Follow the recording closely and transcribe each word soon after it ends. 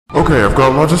Okay, I've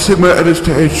got lots of Sigma edits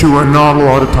to edge to and not a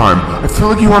lot of time. I feel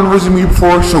like you unrisen me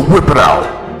before, so whip it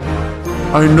out.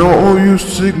 I know all you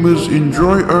Sigmas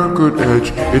enjoy a good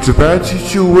edge. It's a bad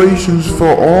situations for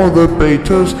all the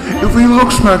betas. If we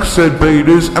look smack said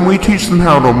betas and we teach them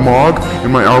how to mog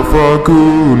in my alpha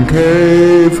goon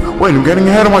cave. Wait, I'm getting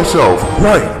ahead of myself.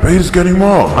 Right, betas getting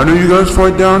mogged. I know you guys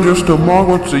fight down just to mog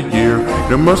once a year.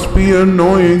 It must be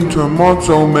annoying to mog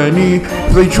so many.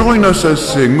 If they join us as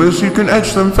Sigmas, you can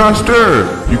edge them faster.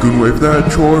 You can wave that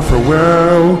chore for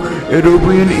well. It'll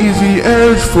be an easy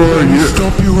edge for you.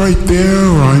 Stop you right there.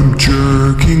 I'm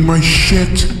jerking my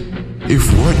shit.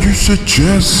 If what you're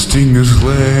suggesting is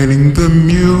letting them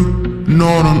mute,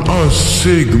 not on us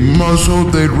Sigma, so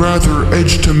they'd rather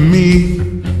edge to me.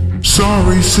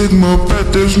 Sorry Sigma,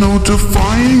 bet there's no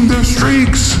defying their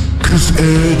streaks. Cause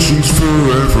edging's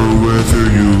forever, whether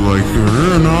you like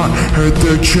it or not. Had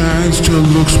their chance to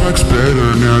look smacks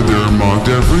better, now they're mocked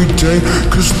every day.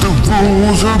 Cause the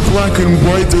rules are black and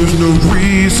white, there's no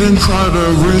reason try to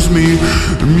risk me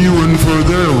mewing for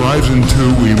their lives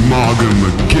until we mog them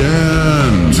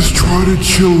again. Just try to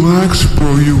chillax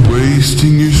bro, you're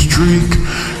wasting your streak.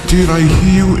 Did I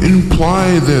hear you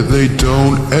imply that they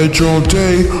don't edge all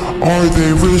day? Are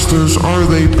they wrestlers? Are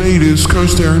they betas?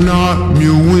 Cause they're not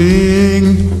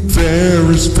mewing.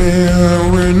 Fair is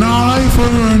fair, an eye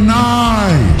for an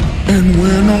eye. And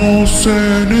when all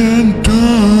said and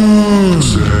done,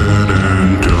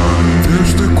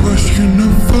 there's the question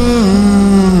of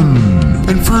fun.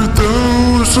 And for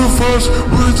those of us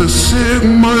with a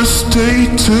Sigma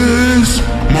status,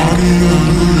 mogging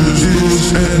others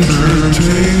is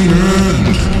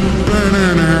entertainment.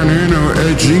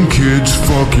 Edging kids,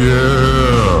 fuck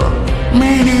yeah.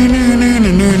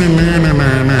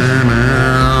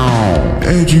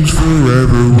 Edging's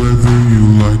forever, whether you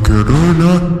like it or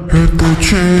not. Had the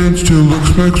chance to look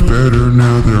smacks better,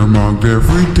 now they're mocked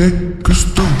every day. Cause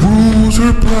the rules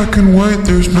are black and white,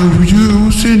 there's no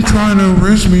use in trying to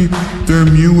risk me. They're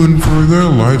mewing for their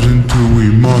lives until we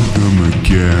mock them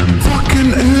again.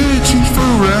 Fucking edging's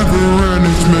forever and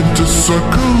it's meant to suck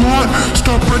a lot.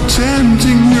 Stop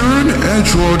pretending you're an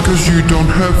edgelord cause you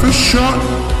don't have a shot.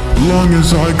 Long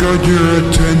as I got your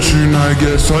attention, I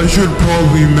guess I should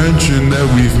probably mention that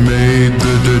we've made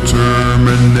the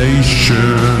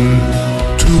determination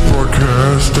to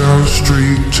broadcast our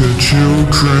streak to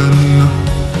children.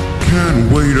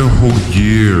 Can't wait a whole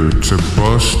year to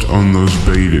bust on those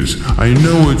betas. I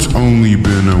know it's only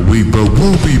been a week, but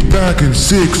we'll be back in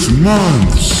 6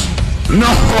 months. No,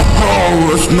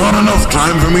 it's not enough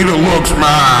time for me to look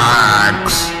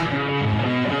smacks.